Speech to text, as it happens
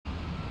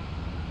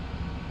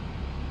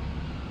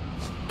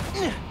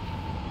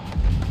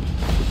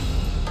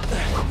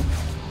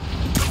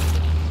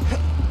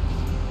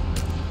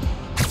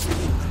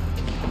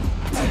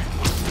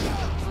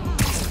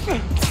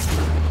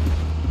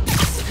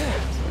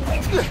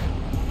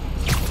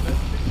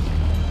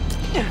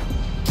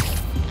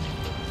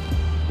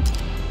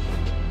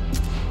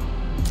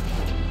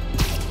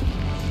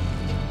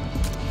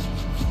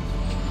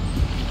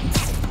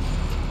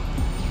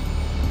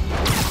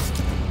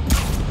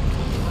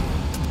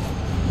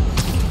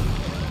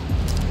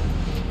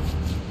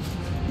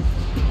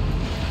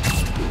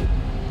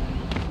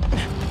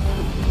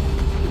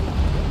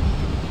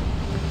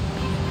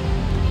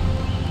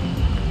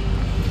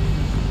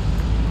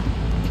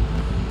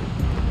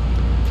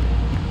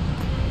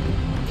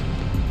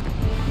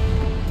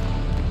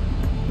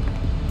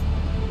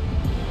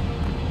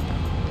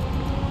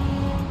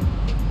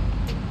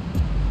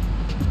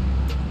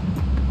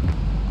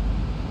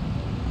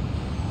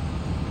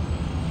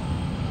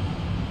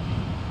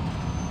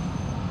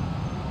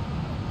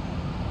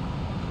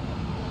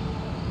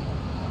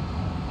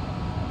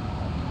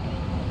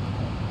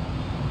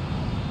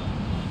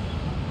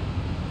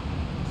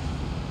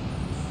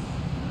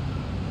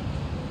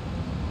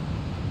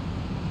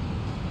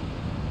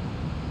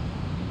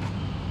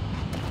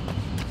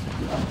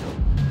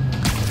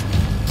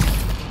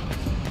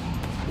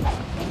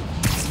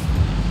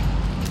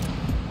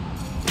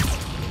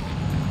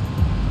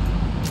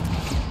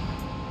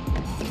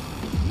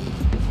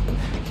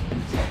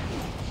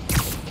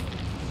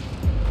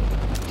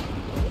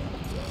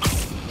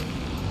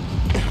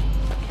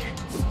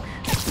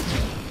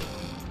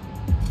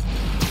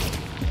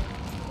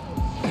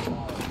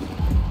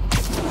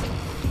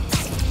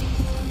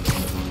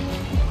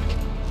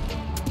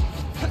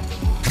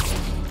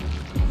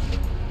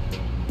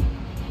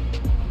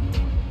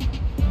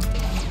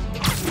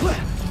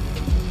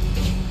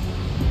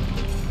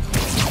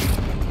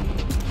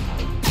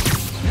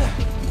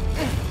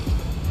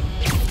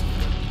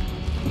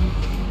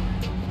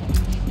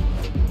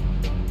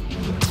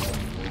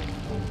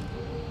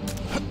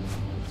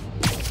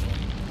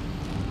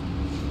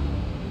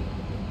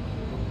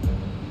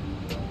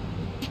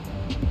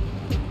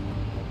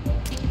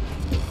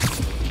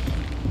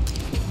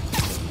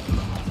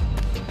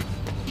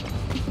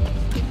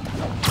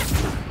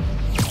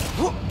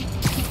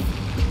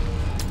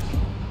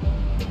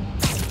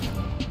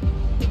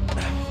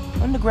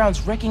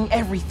underground's wrecking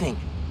everything.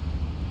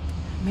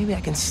 Maybe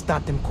I can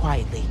stop them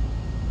quietly.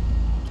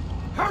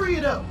 Hurry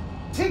it up!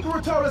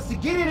 Tinkerer told us to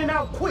get in and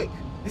out quick.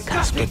 It's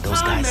Gotta split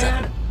those guys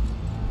up.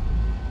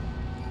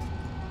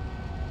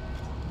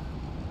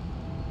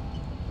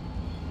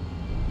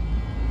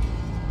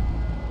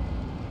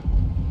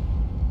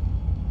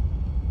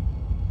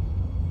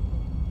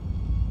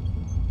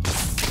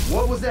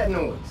 What was that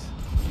noise?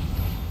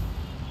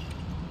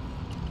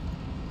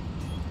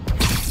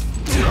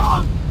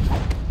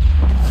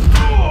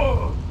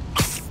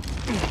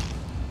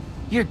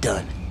 You're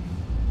done.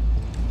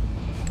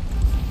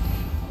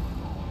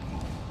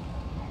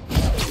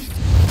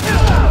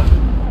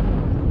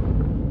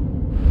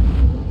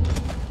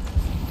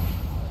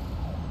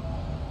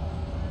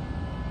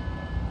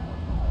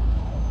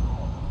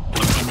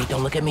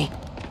 Don't look at me.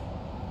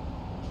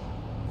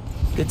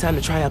 Good time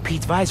to try out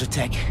Pete's visor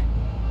tech.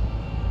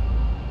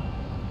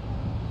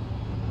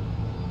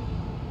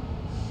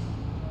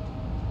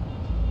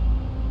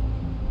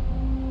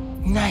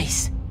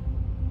 Nice.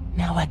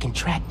 Now I can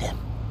track them.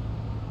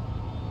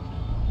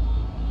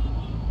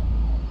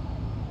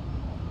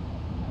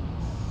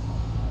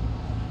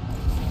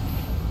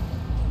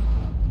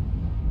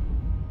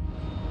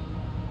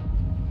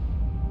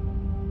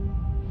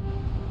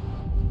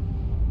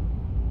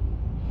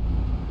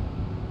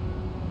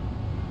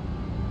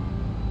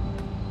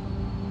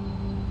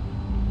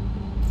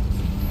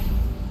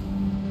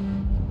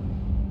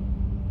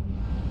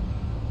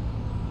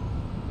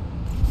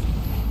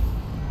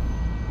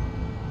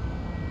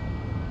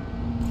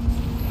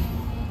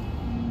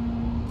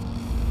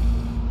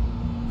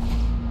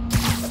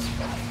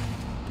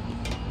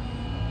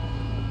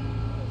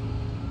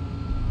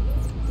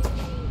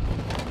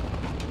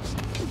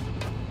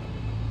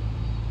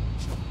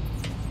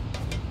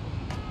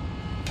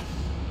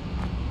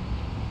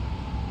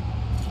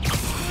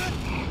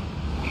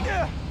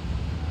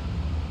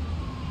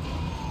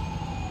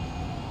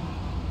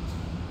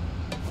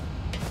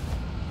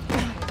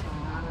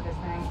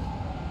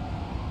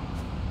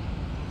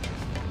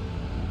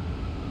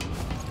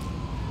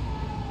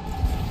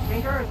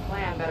 Tinkerer's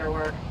plan better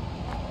work.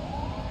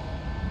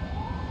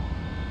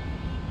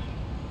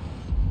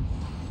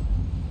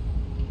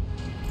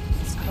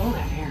 It's cold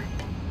out here.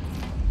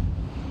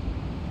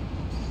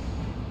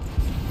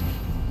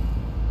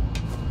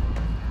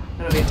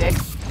 It'll be a day.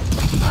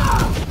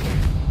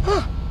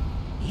 Huh.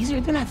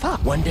 Easier than I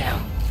thought. One down.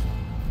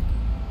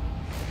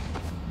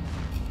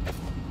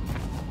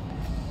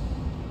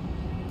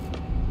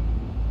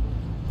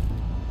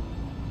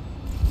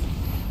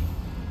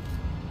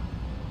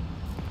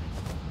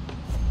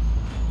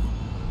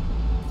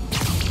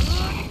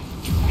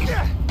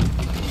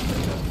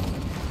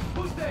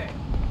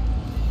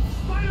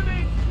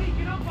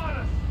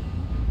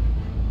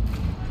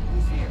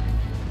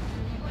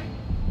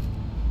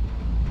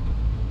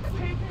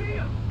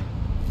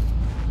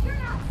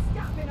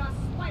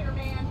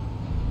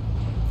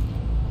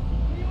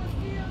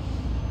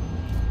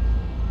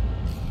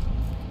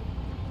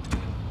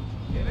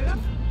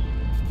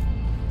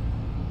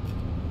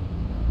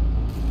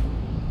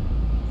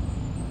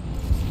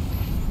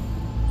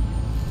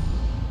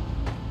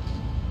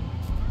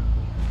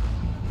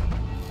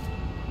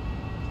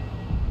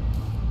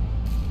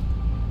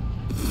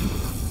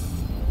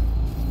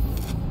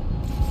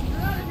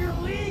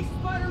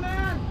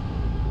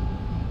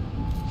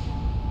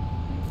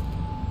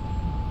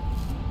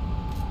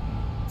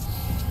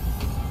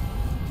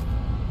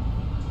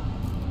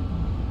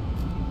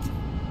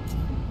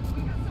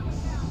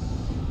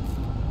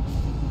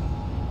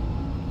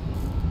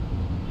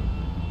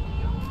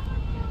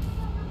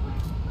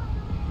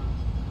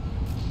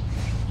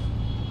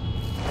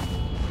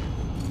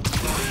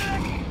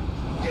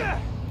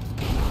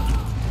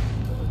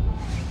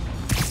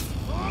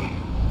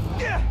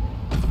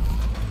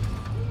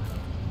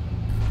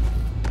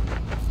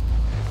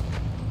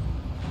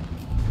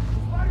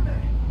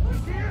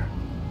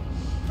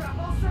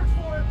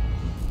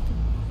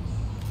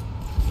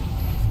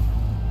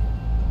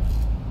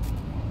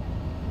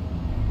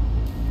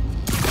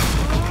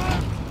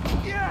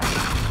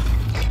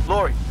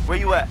 Where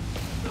you at?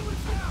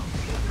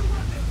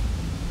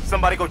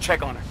 Somebody go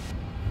check on her.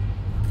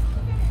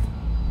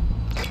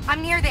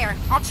 I'm near there.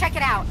 I'll check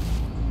it out.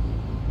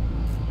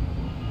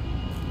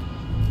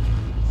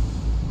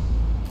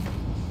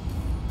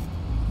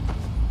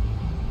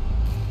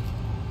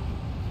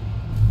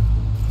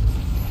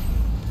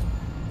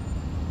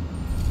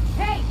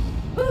 Hey!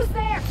 Who's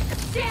there?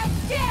 Stand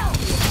still!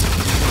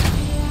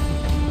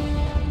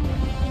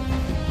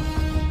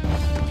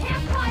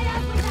 Can't fight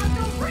us without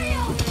the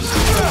real!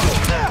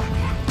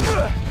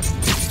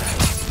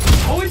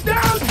 Always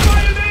down,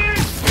 Spider-Man!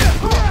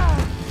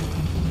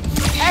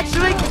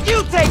 Actually,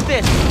 you take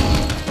this!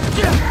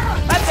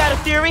 I've got a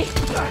theory.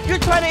 You're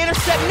trying to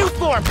intercept new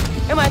form.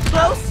 Am I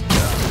close?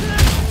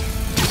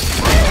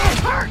 It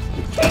hurts!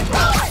 Keep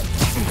going!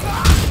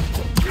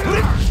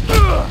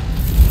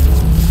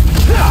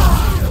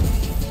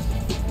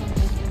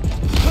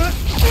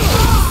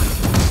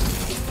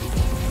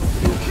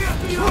 You can't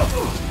be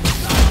over!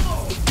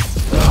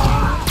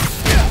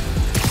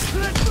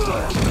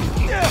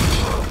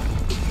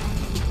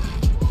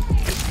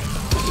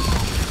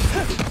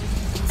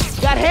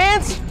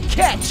 hands,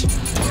 catch!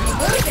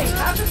 Moving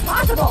fast as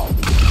possible.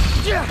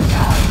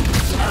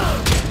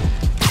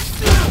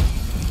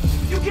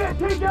 You can't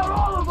take out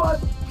all of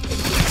us!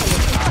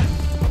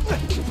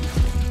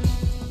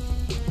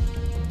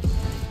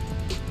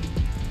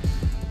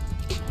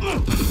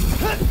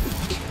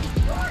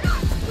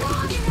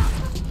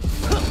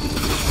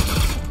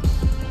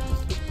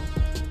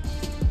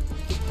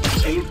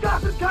 He's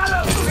got the kind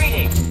of...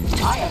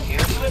 Greetings. I am here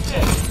to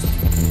assist.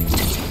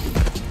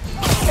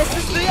 Is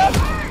this the up?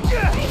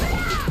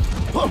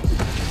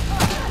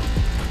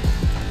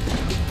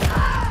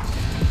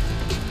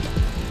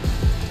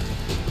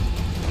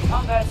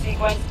 Combat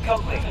sequence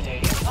complete.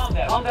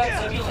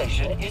 Combat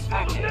simulation is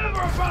active.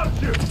 Never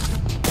about you!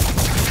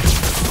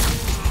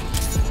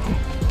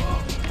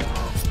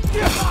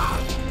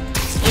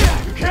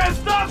 You can't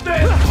stop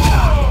this!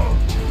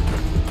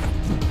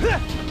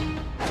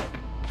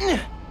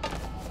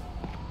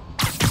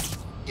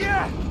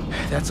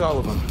 That's all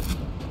of them.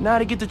 Now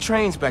to get the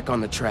trains back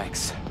on the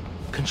tracks.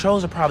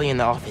 Controls are probably in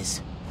the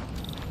office.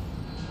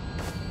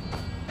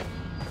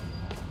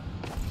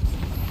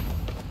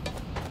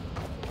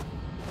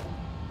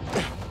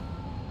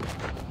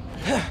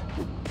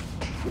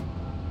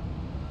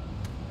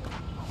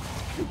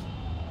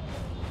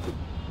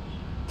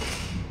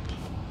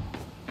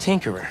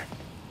 Tinkerer.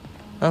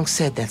 Unc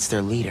said that's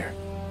their leader.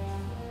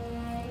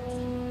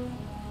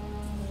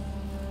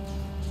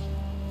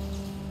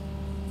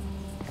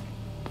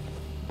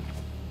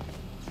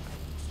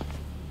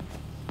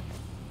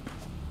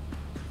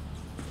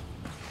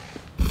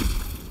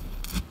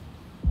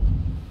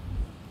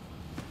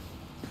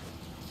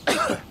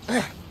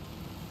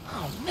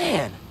 Oh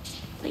man,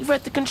 they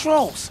read the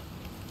controls.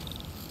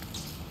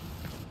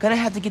 Gonna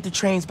have to get the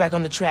trains back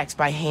on the tracks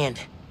by hand.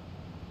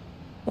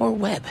 Or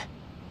web.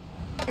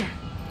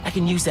 I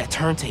can use that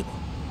turntable.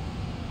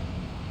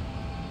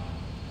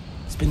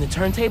 Spin the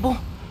turntable,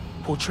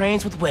 pull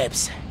trains with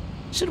webs.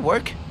 Should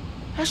work.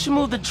 I should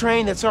move the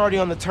train that's already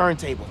on the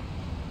turntable.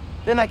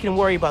 Then I can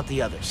worry about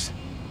the others.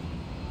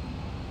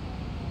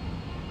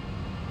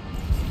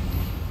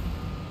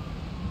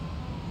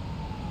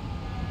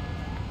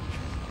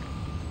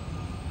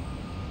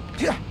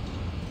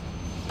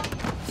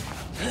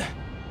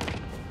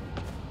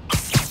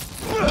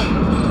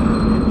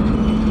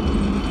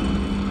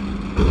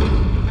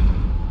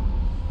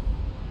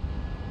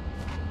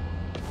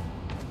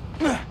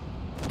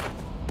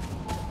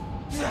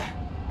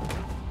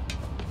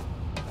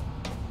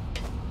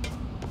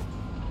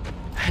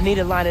 I need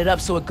to line it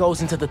up so it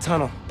goes into the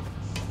tunnel.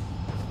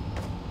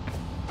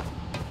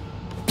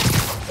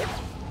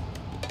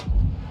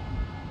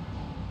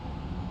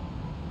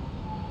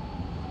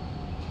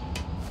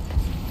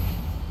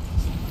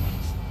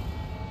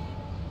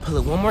 Pull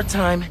it one more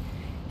time,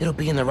 it'll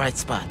be in the right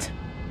spot.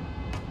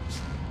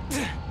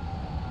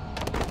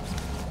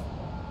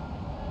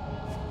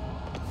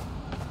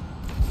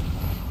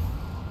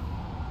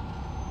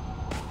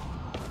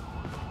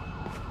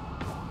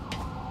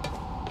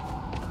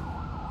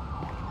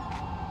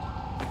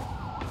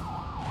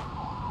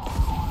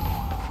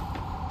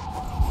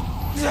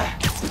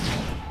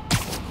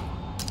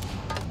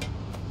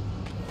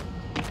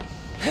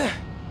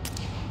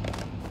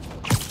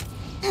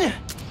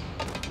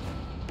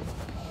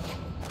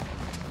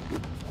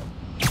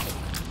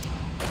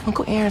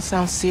 Uncle Aaron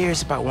sounds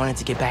serious about wanting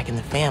to get back in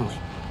the family.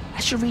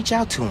 I should reach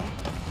out to him.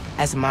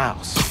 As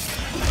Miles.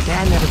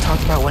 Dad never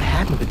talked about what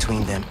happened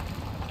between them.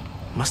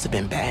 Must have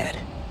been bad.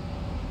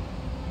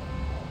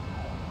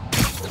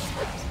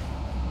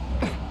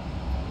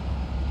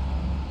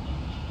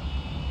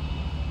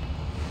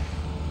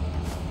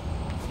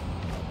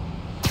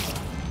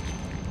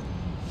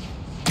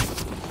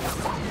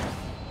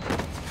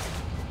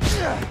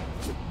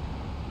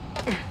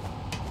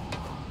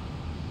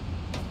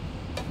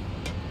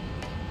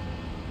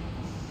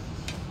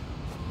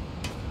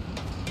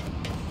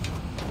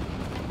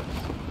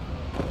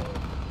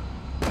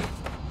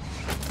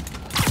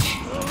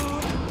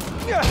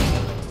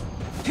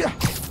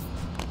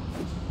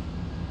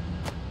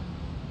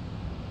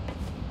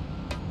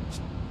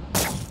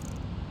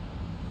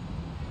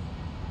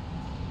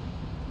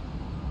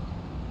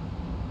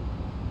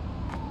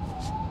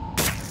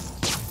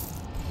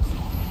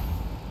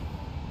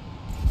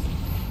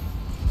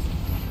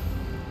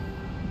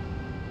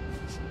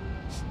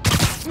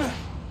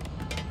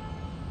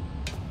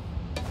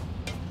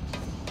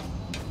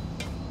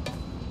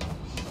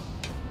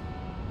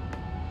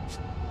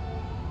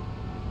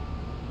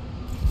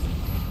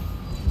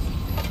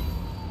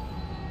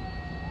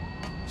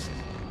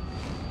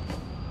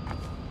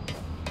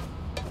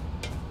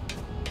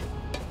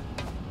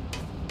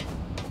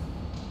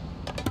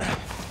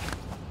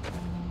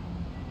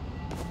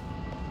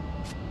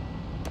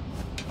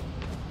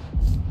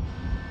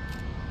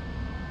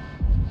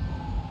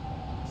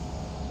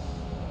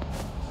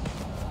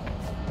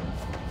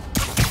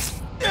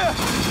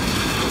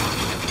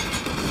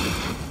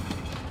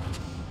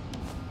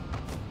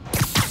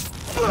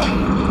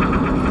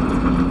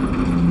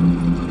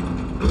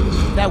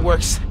 That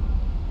works.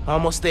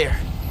 Almost there.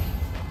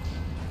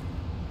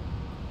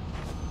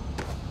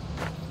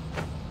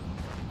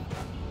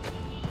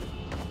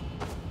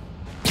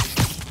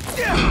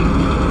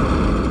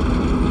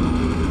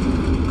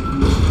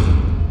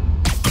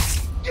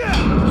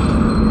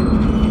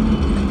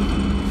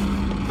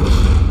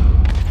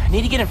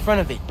 get in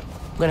front of it.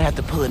 I'm gonna have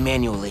to pull it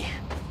manually.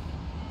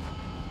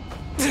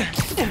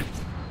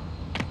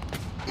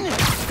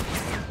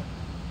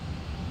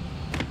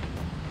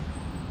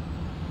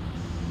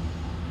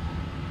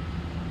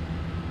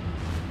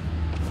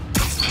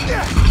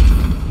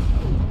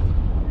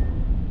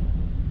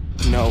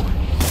 No.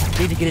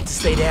 Need to get it to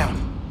stay down.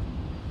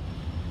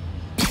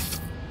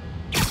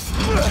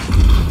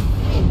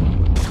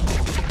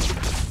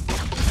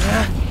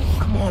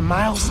 Come on,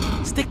 Miles.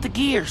 Stick to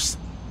gears.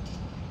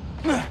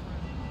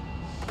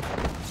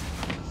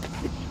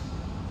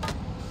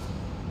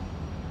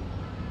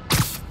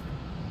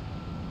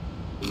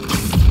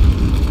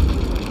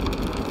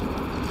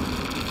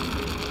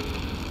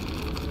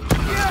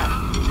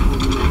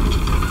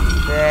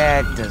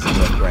 That doesn't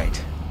look right.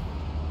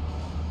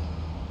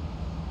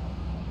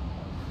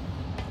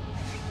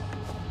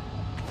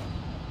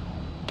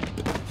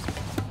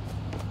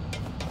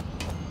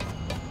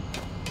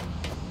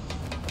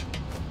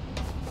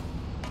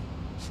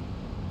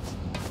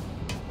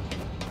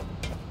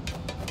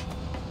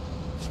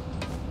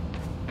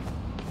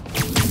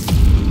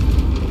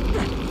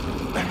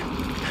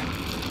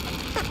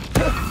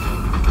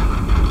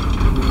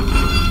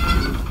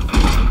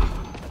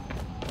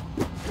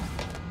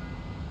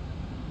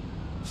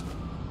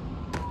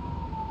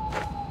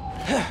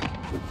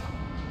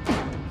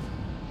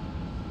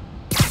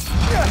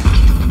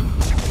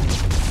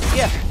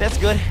 That's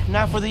good.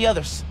 Not for the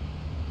others.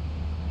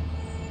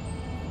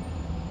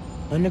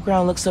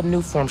 Underground looks up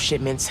Nuform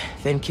shipments,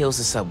 then kills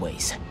the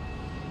subways.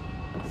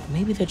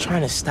 Maybe they're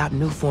trying to stop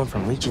Nuform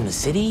from reaching the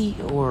city,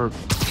 or...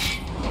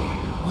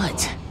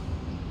 what?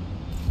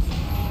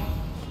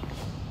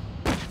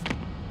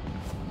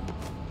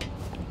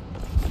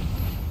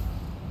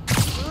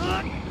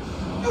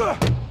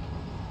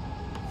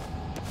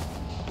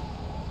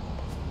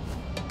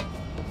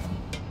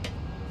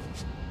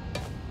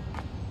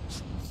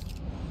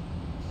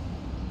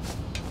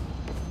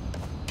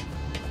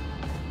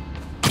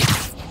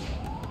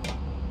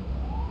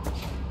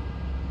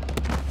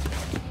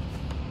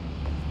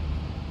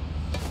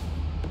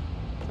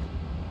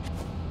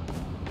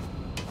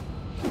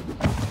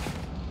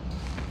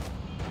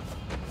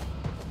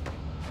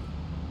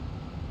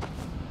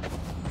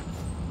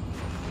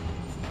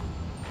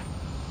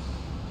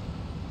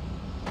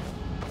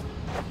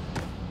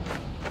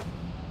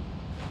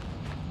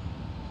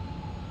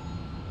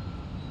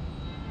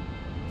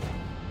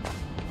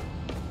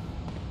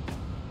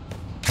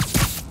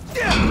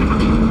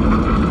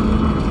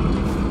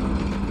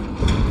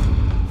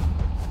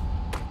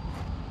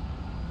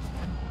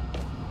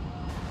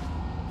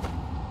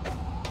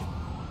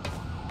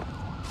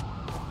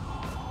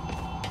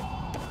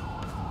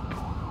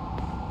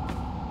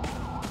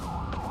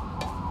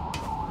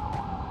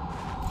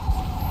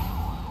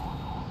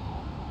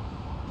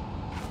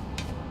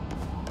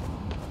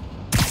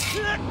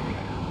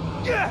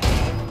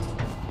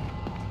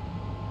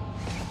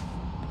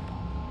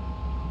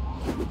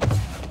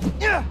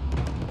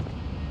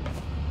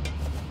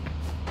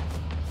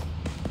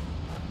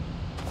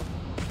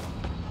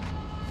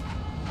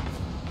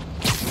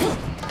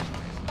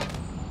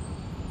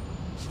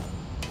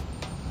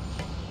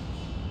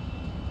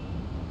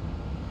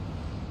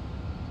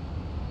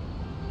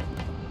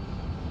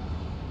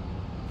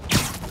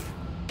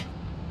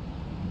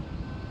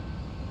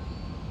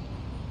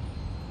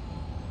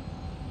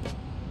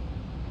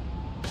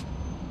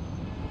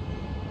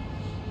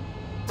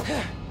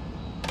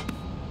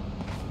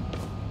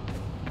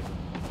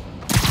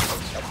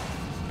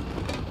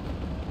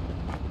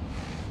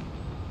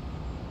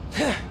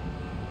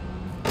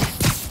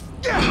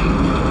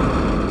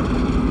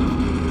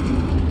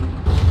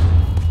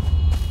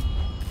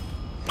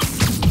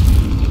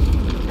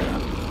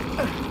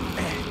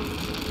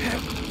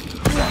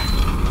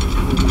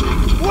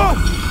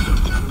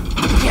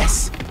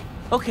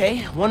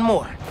 Okay, one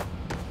more.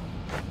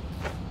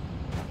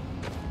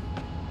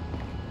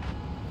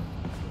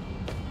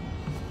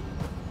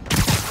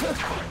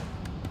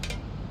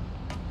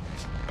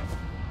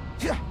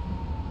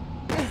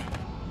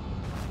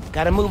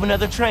 Gotta move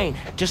another train,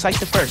 just like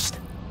the first.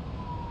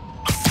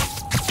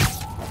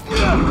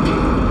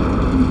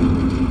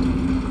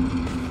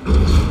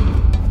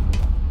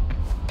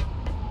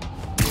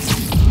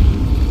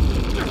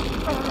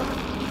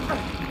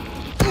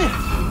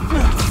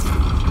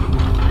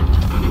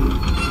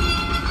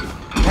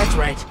 That's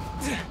right.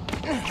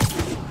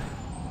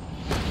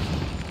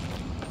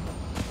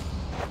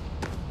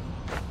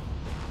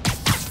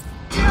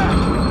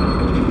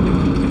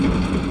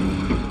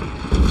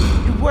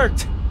 It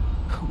worked.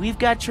 We've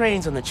got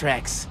trains on the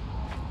tracks.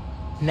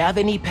 Now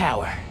they need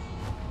power.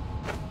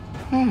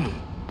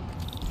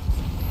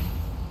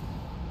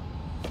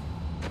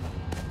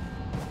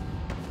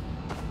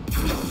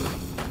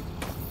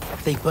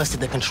 They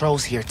busted the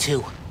controls here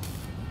too,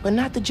 but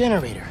not the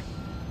generator.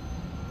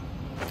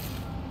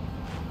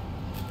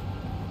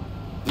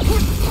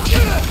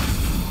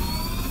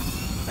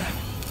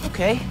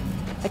 Okay,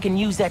 I can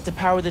use that to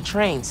power the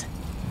trains.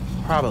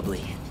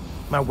 Probably.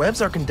 My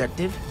webs are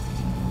conductive.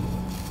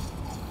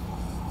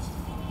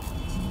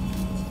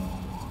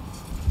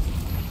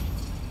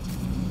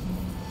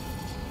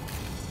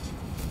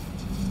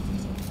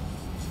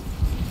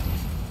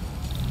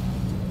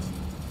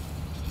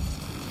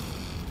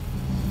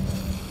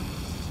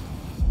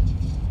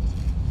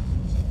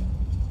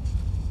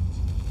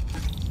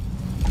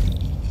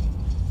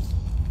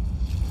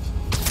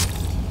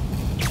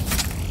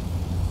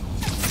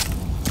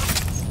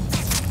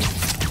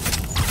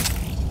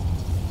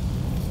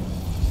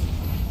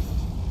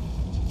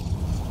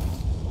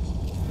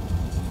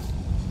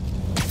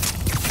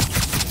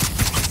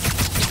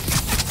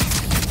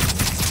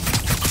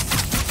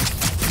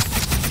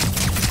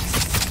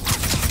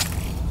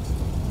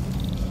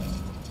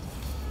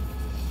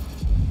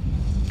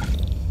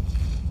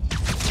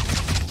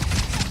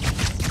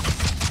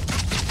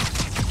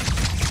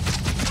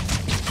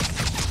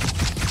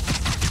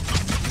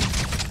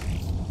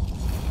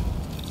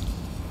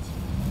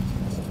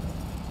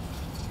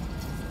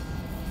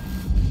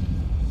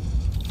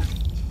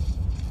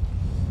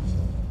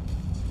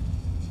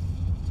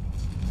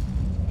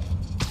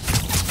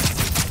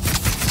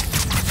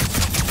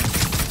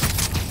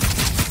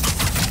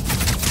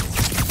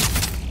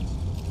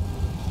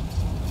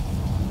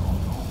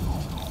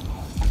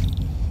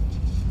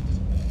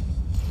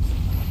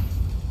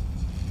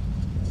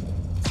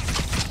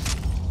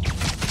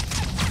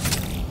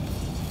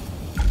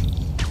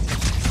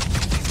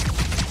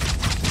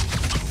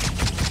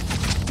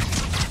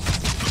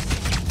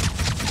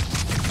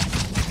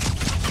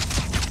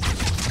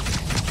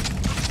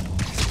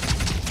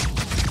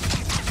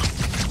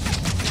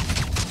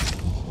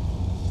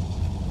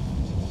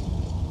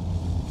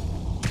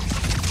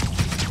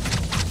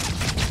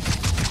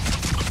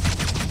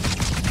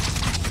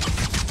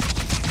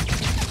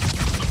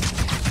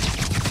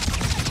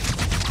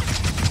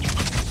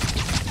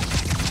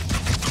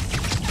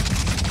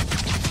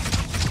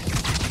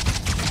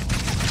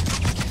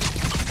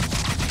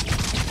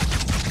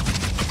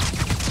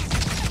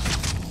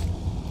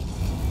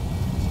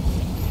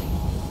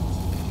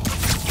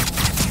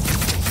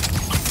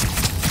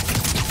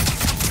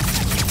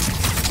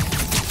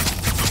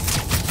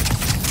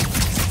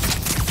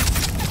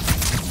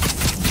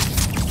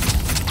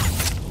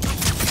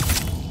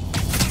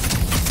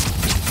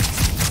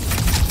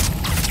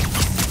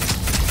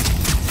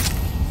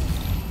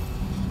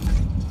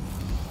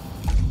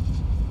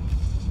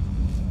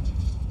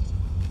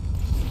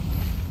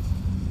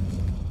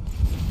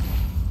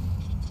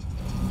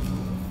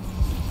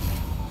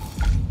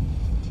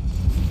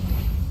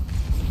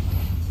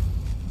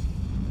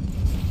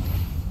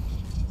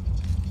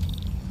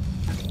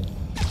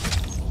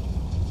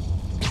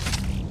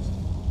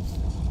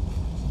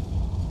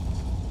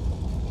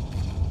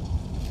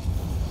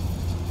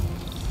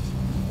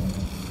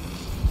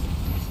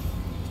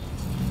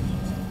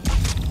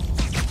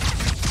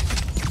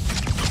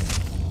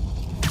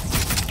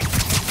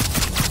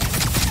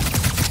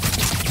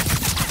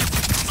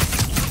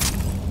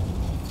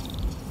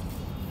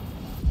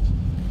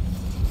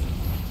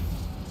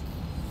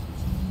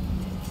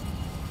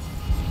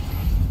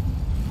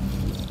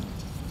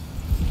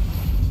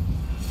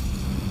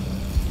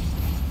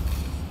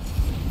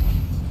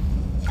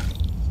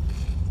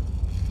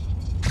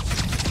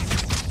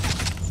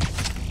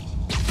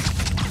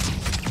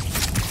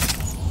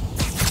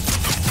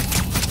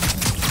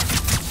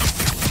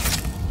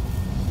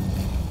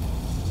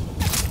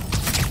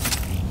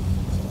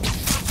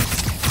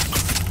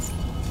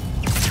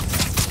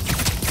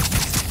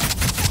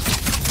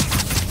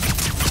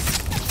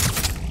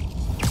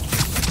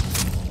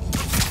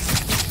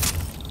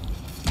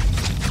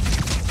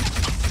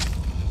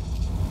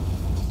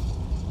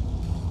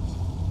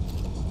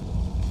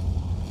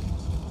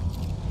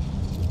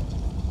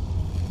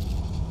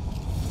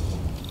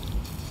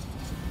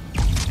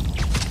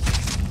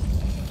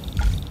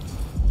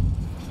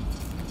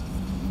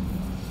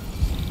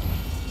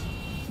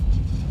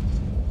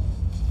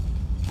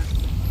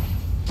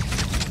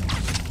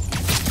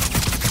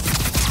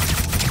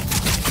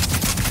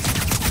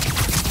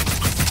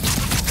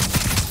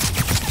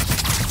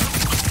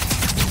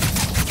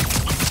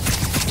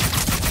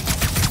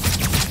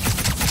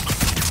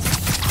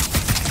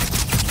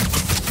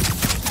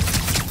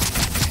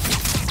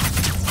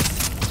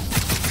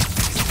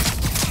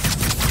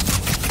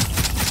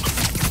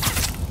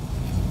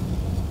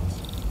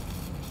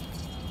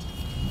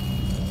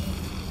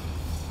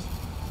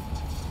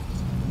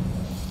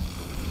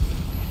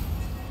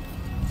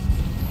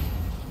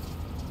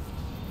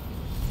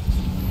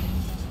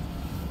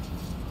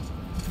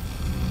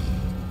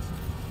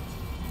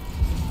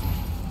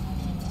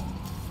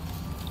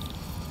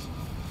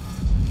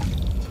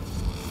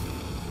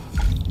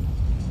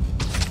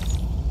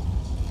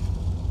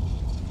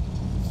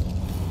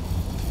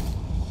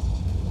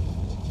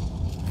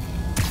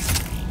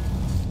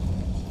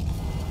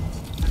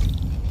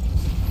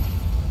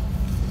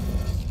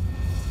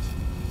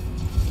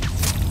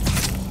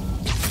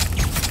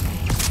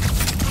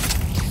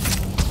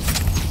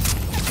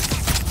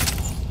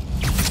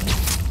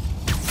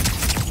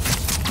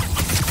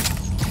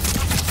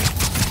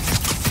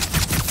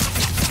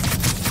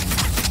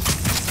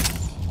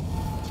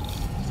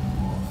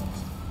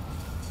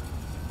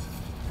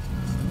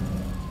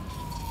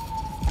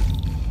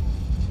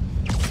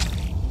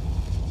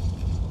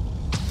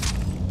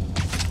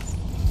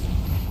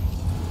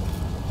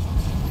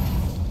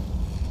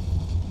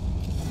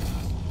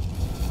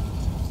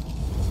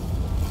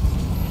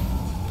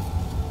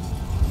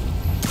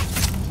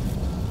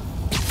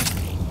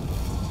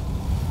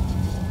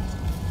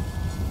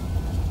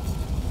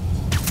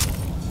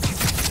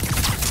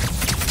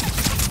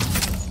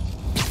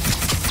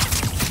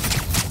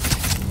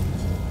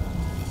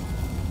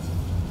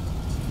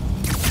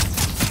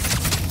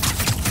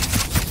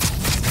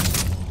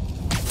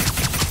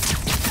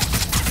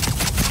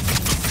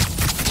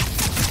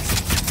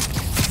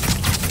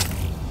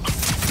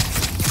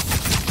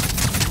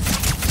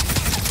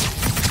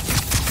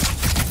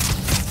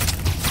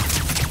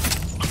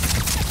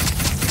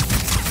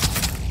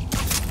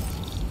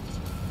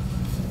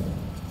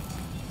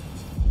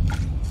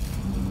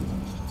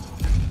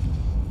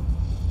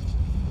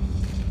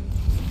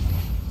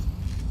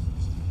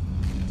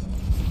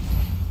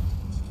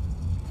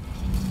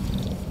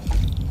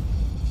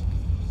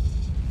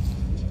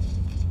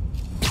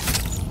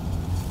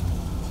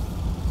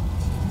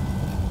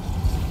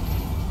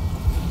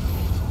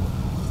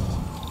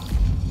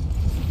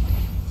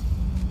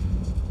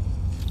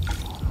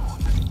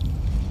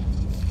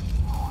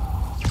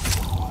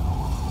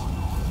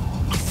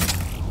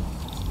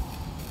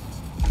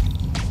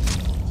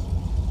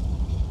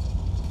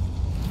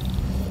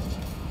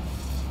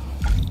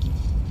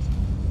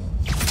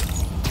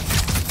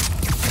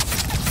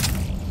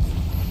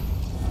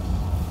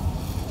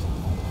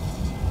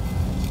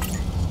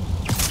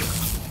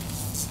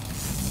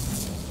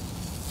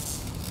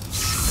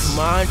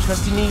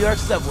 trusty New York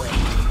subway.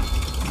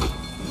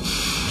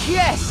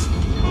 Yes!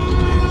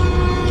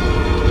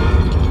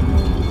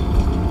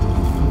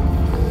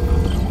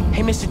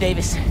 Hey, Mr.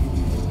 Davis.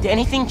 Did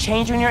anything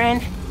change on your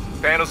end?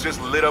 Panels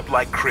just lit up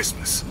like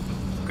Christmas.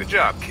 Good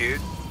job, kid.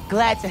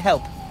 Glad to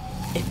help.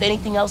 If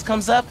anything else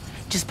comes up,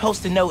 just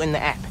post a note in the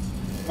app.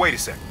 Wait a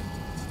second.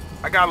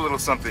 I got a little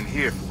something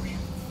here for you.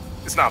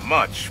 It's not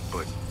much,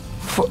 but...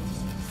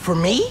 For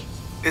me?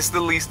 It's the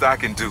least I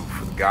can do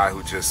for the guy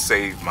who just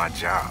saved my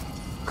job.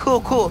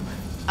 Cool, cool.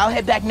 I'll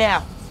head back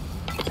now.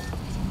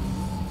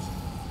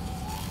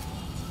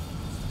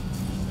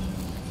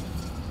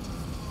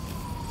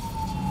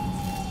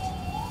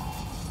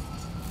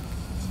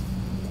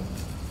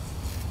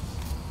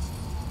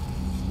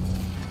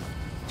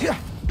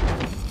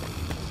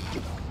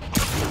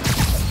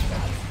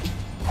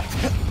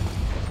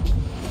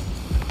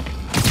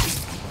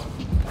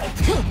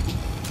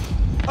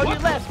 On your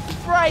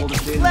left,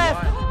 right,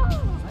 left.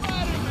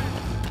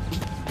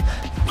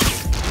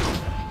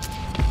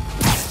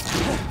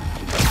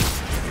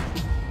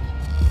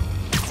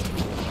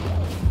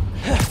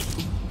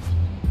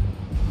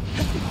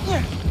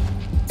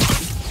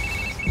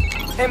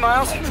 Hey,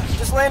 Miles.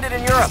 Just landed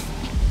in Europe.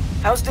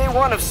 How's day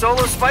one of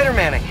solo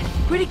Spider-Manning?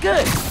 Pretty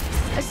good.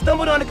 I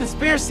stumbled on a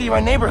conspiracy in my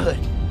neighborhood.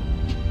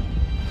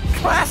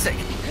 Classic.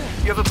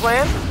 You have a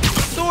plan?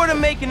 Sorta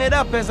making it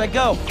up as I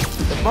go.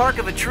 The mark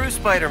of a true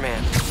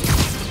Spider-Man.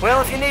 Well,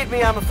 if you need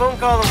me, I'm a phone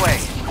call away.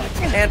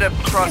 And a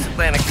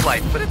cross-Atlantic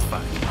flight, but it's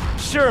fine.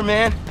 Sure,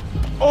 man.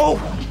 Oh,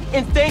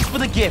 and thanks for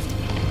the gift.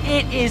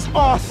 It is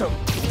awesome.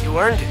 You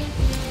earned it.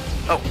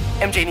 Oh,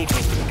 MJ needs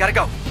me. Gotta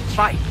go.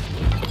 Bye.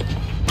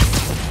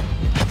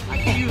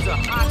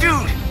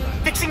 Dude,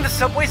 fixing the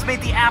subways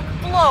made the app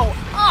blow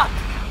up.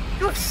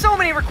 You have so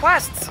many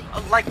requests.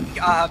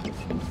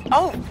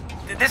 Oh,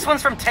 this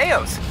one's from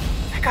Teos.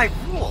 That guy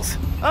rules.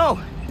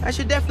 Oh, I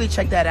should definitely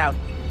check that out.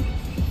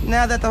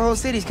 Now that the whole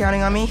city's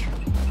counting on me.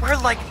 We're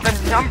like the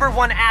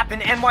 #1 app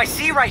in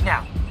NYC right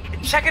now.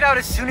 Check it out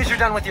as soon as you're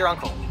done with your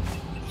uncle.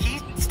 He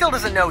still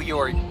doesn't know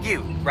you're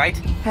you, right?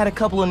 Had a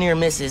couple of near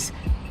misses,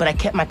 but I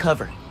kept my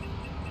cover.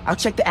 I'll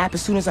check the app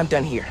as soon as I'm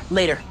done here.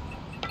 Later.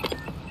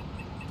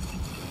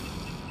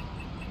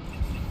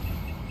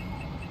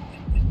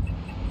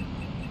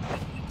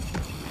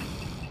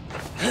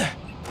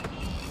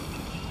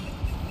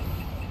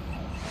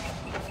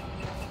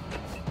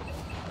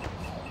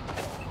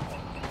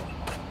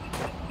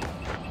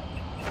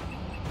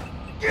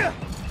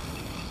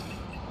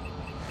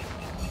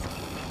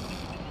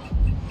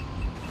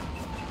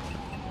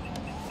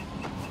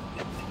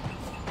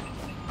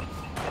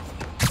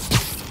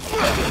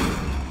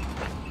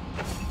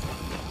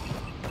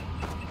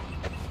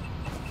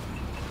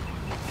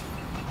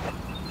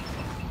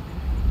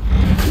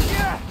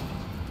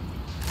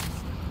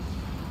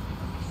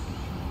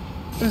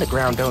 The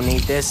ground don't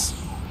need this.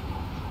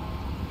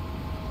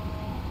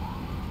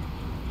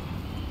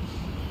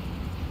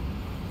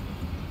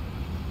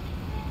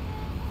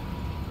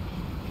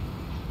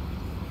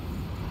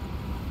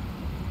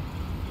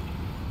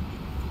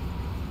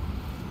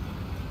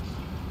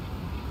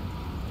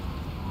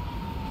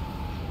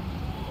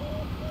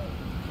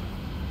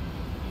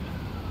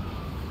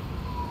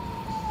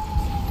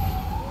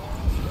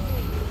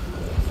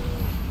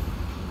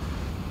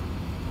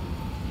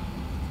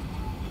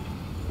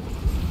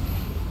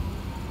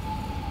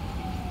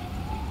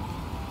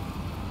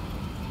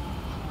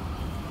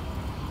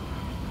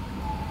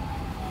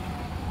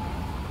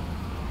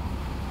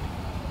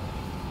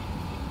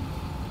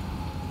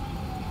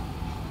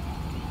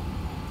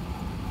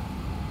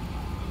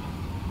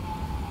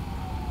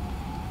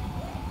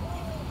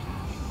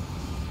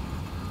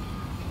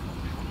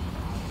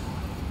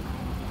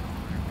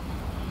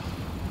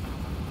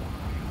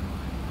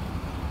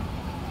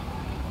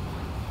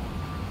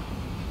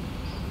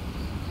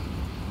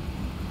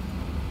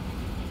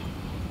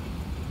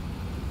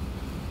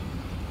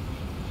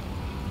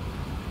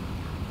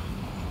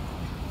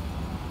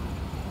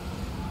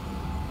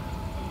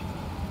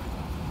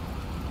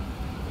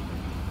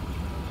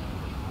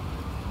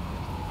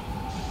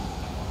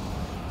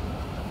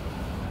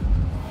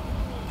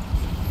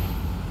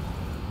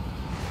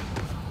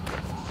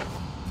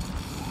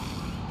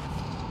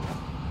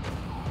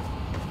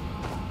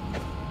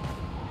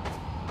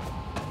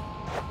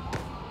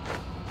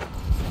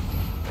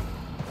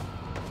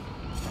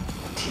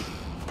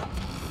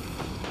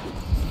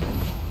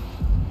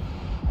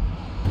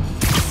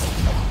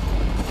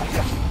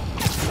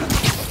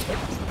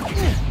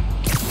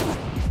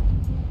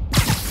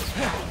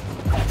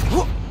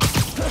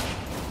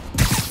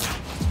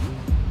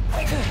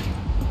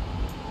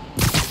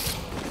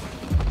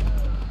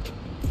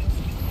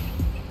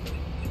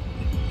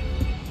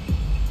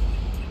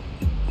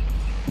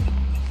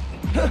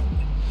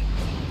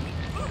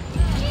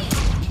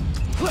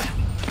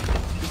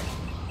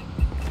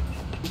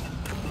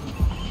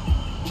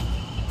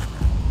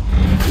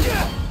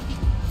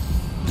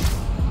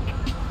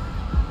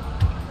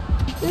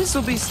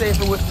 This'll be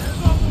safer with...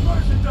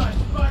 Merchandise,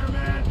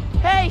 Spider-Man!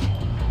 Hey!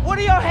 What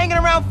are y'all hanging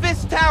around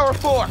Fisk Tower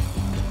for?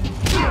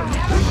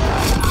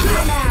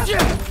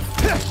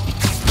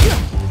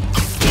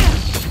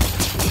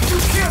 You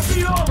can't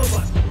beat all of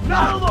us!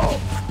 Not alone!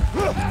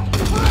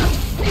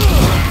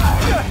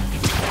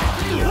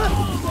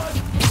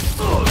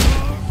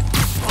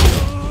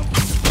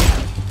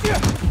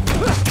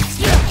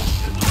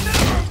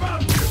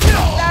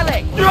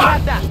 Dale!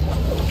 Got that!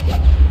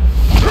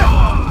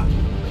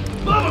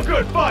 Love a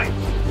good fight!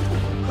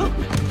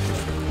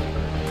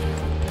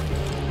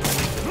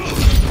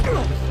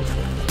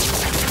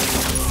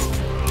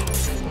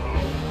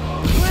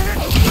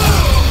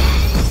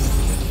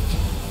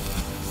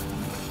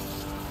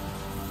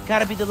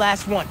 Gotta be the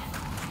last one.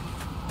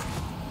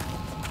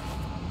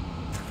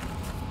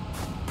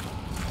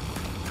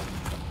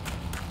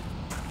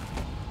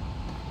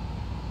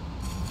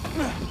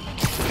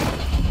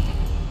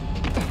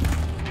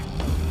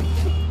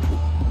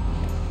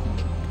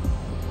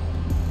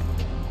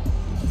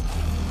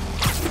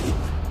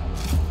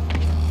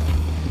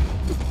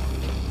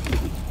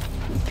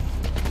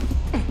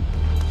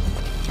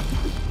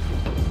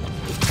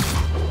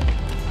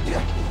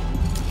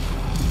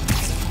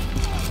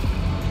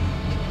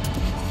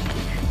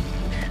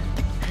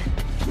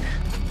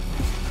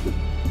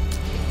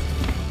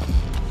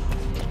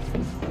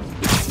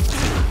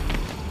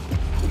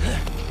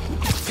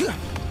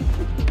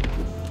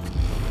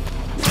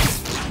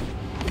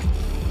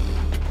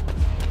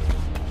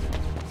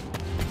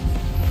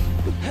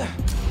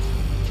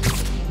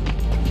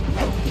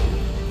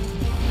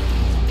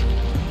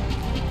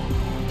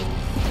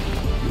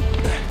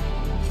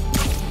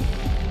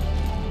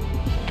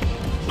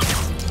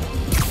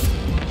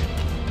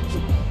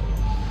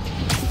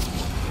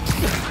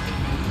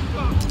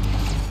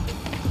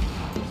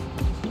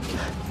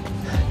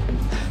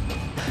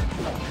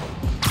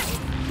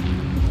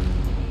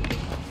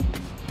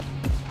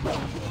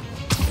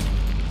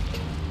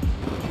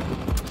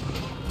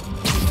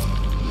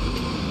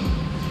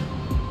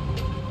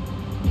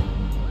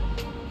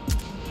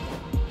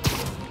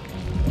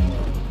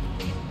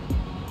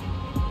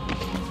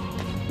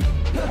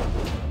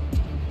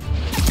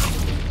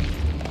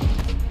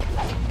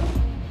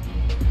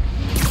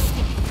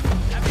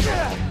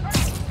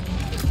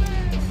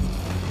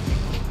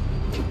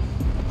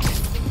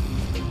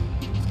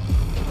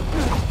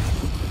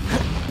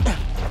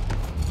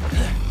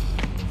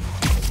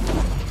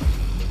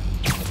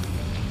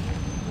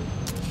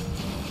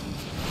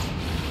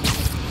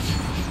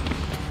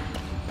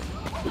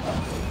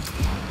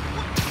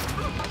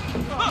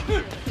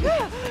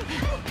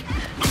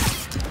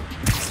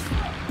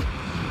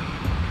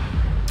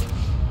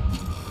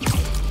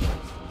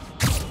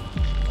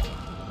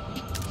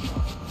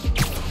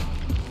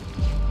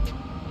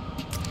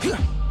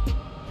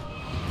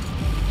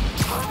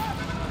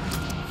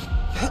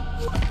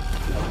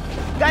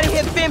 Gotta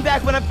hit Finn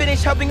back when I'm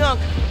finished helping Unc.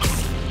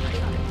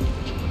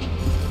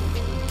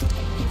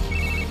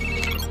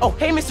 Oh,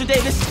 hey, Mr.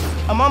 Davis.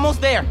 I'm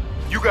almost there.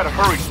 You gotta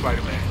hurry,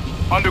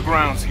 Spider-Man.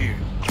 Underground's here.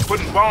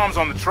 Putting bombs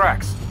on the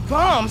tracks.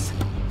 Bombs?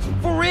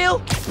 For real?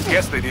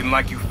 Guess they didn't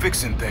like you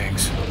fixing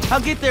things.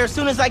 I'll get there as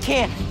soon as I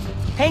can.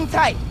 Hang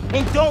tight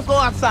and don't go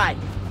outside.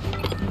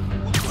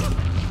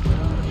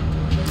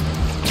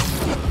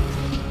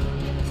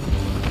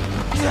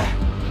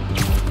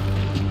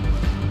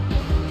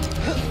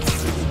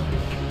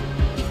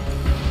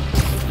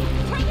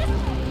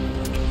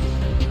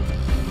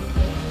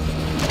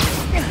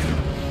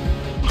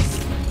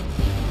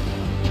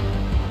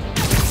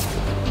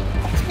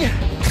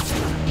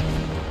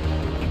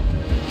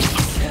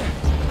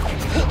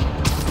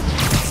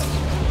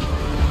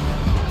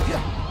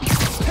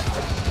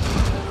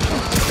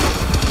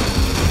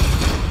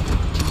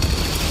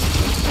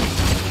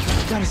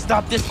 Gotta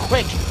stop this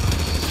quick.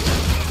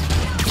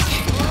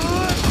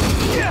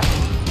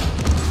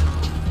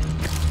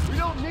 We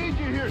don't need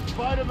you here,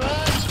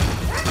 Spider-Man!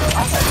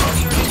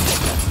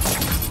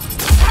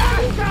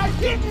 You guys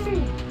hitting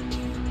me!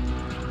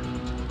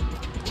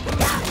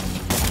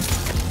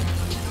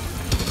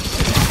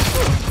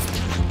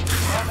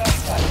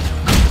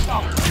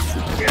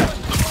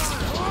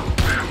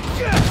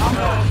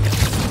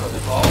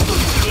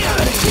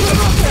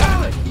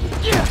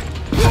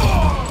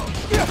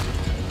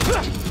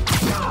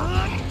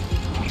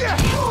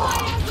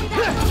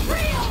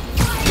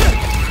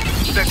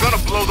 They're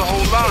gonna blow the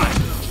whole line.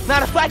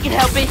 Not if I can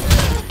help it.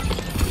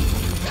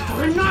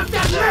 We're knock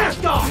that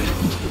mask off!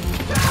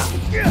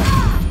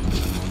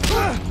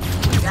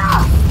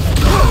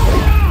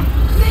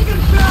 Make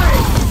him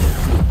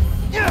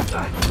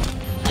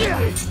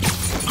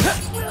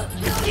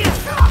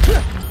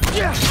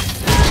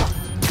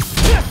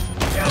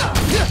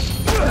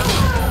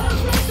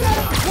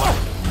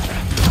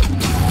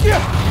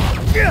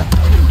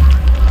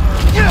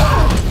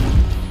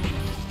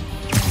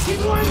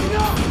Keep lining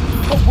up!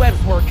 Hope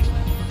webs work.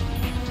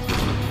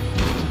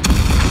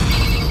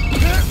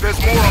 There's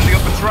more on the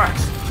upper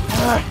tracks.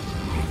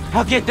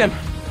 I'll get them.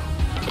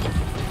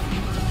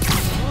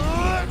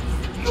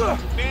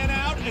 Man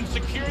out and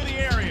secure the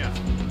area.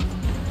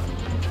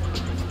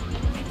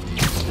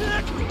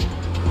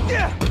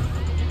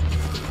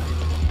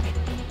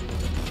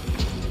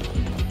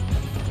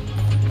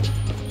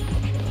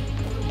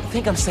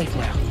 think I'm safe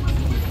now.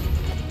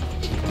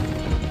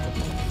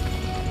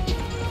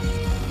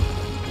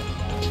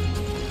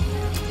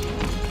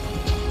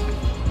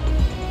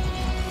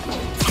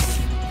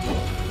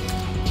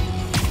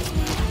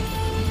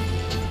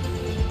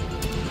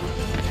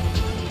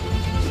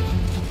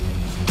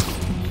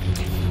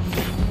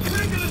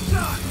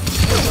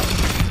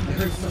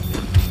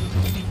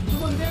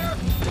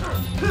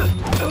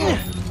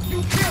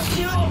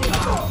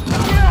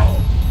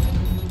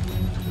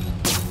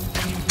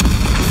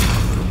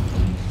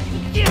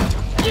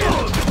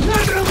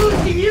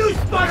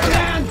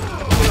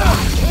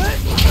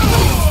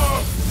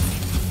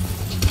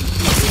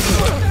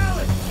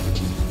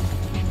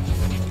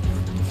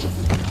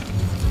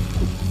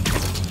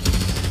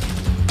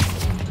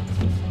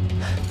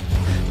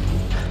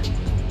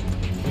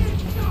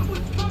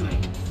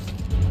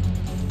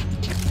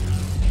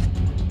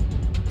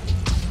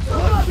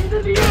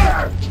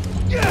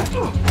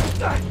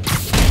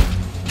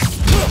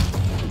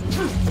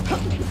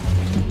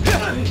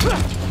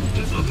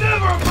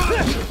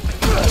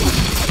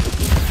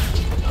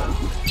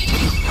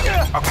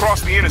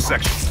 Across the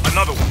intersection.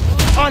 Another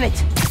one. On it!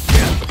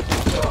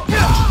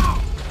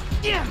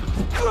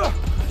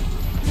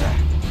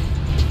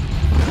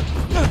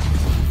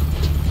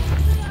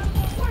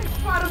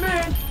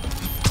 Spider-Man!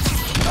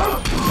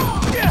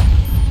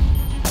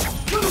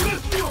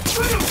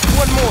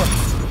 One more.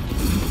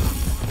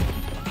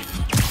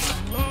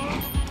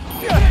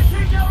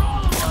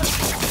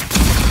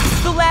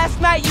 So last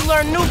night you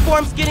learned new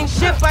forms getting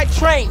shipped by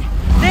train.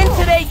 Then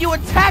today you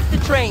attack the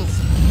trains.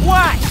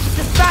 Why?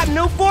 To stop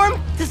new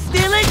form? To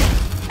steal it?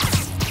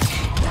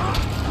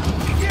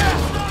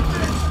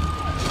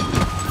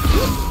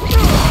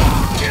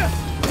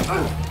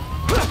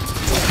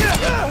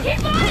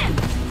 Keep on him!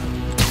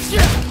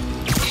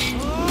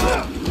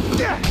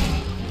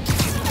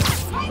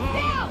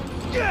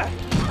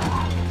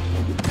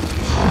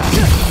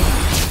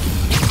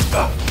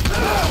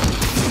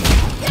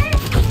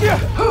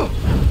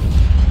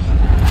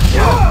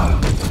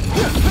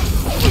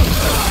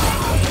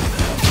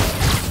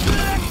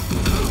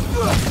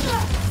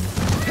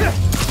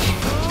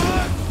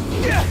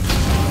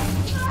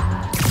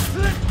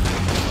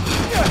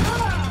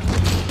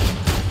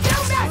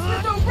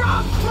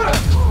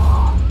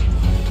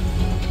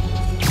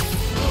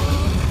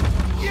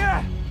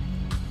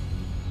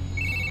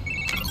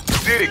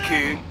 Did it,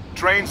 kid.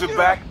 Trains are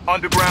back,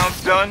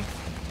 underground's done.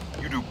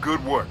 You do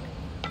good work.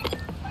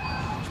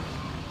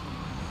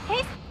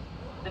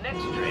 The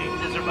next train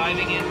is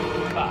arriving in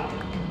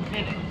 5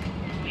 minutes.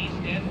 Please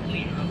stand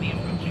clear of the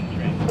approaching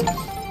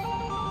train.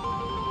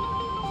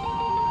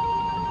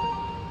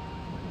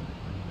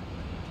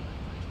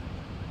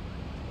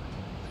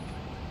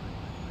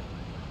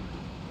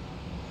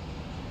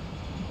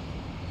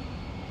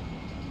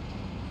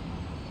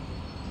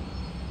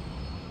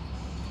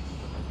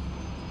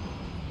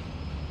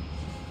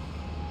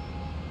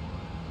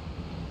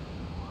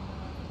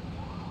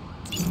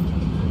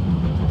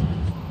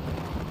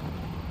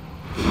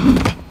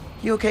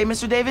 You okay,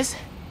 Mr. Davis?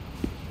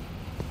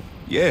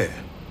 Yeah,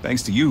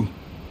 thanks to you.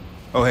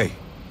 Oh, hey,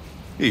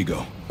 here you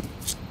go.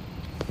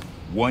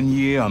 1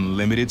 year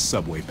unlimited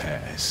subway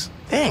pass.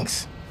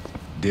 Thanks.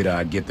 Did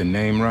I get the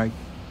name right?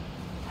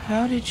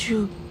 How did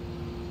you...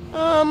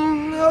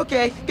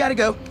 okay, gotta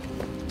go.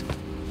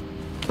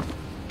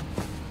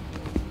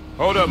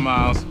 Hold up,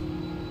 Miles.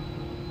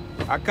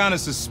 I kinda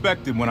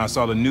suspected when I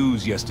saw the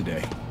news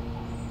yesterday.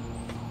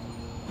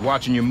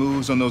 Watching your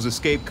moves on those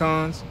escape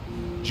cons,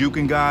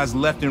 juking guys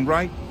left and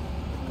right,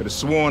 could have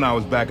sworn I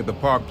was back at the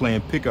park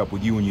playing pickup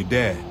with you and your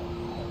dad.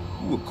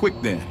 You were quick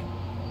then.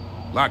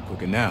 A lot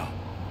quicker now.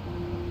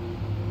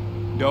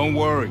 Don't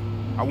worry,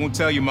 I won't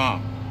tell your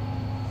mom.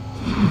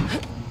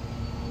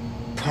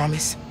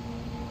 Promise?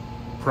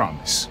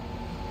 Promise.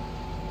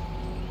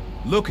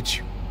 Look at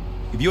you.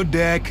 If your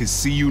dad could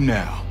see you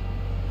now...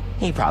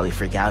 He'd probably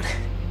freak out.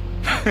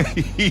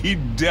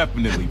 He'd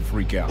definitely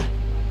freak out.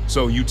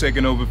 So you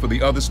taking over for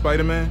the other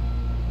Spider-Man?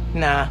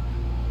 Nah.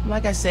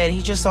 Like I said,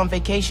 he's just on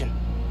vacation.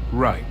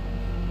 Right.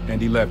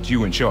 And he left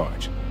you in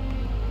charge.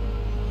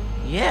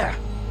 Yeah.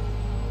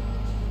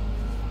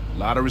 A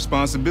lot of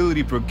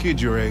responsibility for a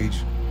kid your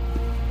age.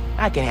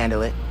 I can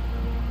handle it.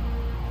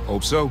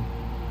 Hope so.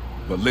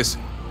 But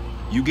listen,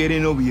 you get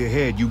in over your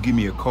head, you give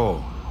me a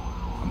call.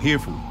 I'm here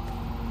for you.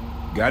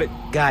 Got it?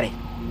 Got it.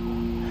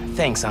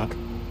 Thanks, Unc.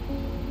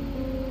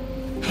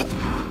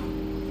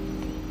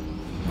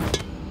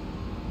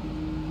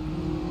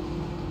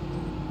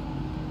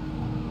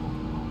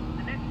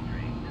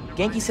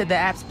 Genki said the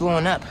app's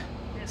blowing up.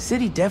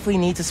 City definitely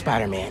needs a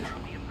Spider-Man.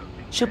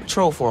 Should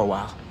patrol for a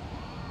while.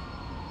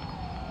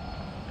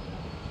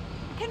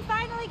 Can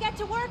finally get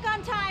to work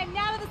on time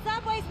now that the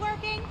subway's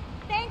working.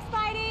 Thanks,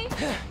 Spidey.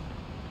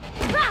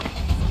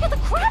 Get the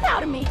crap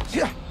out of me.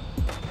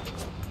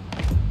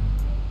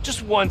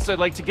 Just once, I'd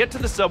like to get to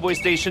the subway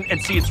station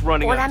and see it's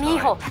running Hola, on time.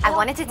 mijo. I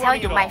wanted to tell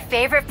you my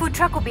favorite food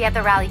truck will be at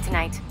the rally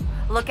tonight.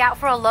 Look out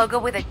for a logo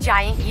with a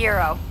giant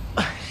gyro.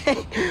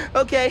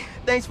 Okay,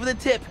 thanks for the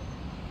tip.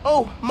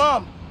 Oh,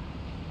 Mom,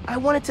 I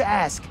wanted to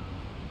ask,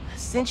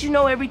 since you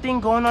know everything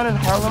going on in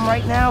Harlem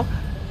right now,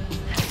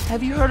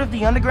 have you heard of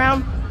the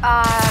underground?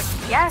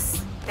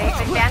 Yes. They've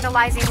been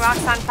vandalizing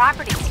rocks on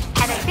property,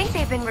 and I think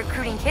they've been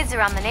recruiting kids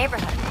around the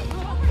neighborhood.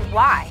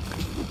 Why?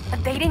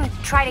 They didn't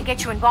try to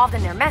get you involved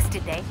in their mess,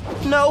 did they?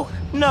 No.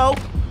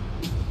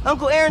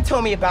 Uncle Aaron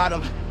told me about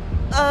him.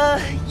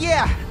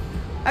 Yeah.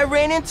 I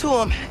ran into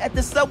him at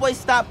the subway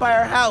stop by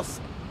our house.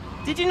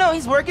 Did you know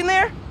he's working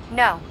there?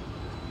 No.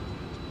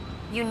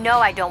 You know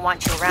I don't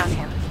want you around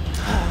him.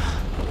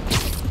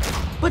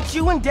 But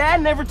you and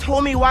Dad never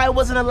told me why I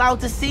wasn't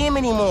allowed to see him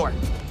anymore.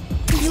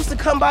 He used to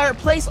come by our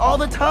place all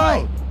the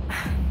time.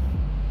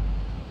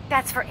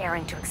 That's for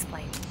Aaron to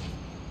explain.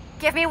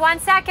 Give me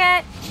 1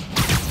 second.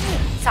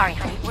 Sorry,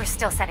 honey, we're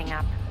still setting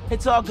up.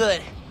 It's all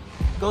good.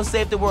 Go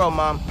save the world,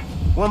 Mom.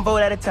 One vote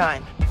at a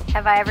time.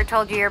 Have I ever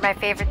told you you're my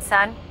favorite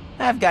son?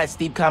 I've got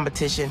steep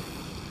competition.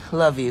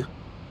 Love you.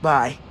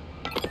 Bye.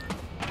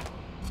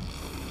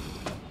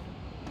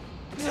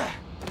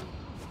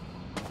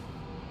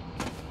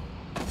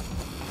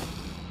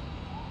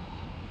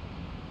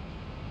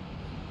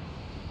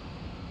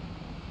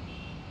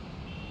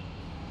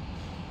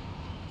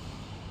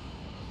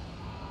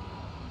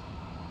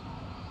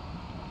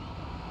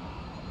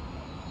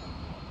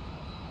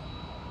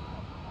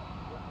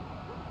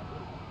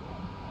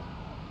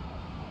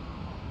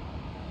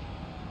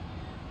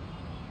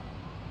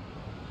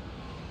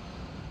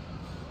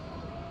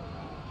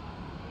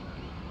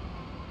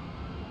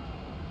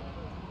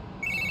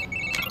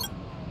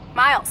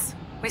 Miles,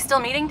 we still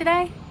meeting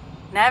today?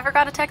 Never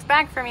got a text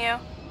back from you.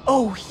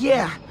 Oh,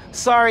 yeah.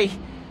 Sorry.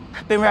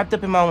 I've been wrapped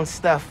up in my own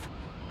stuff.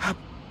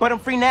 But I'm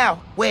free now.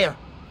 Where?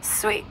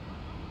 Sweet.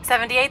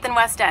 78th and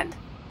West End.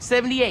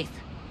 78th.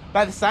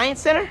 By the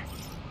Science Center?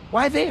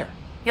 Why there?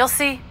 You'll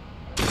see.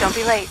 Don't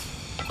be late.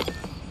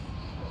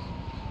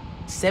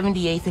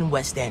 78th and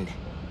West End.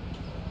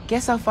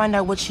 Guess I'll find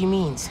out what she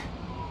means.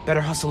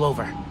 Better hustle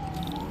over.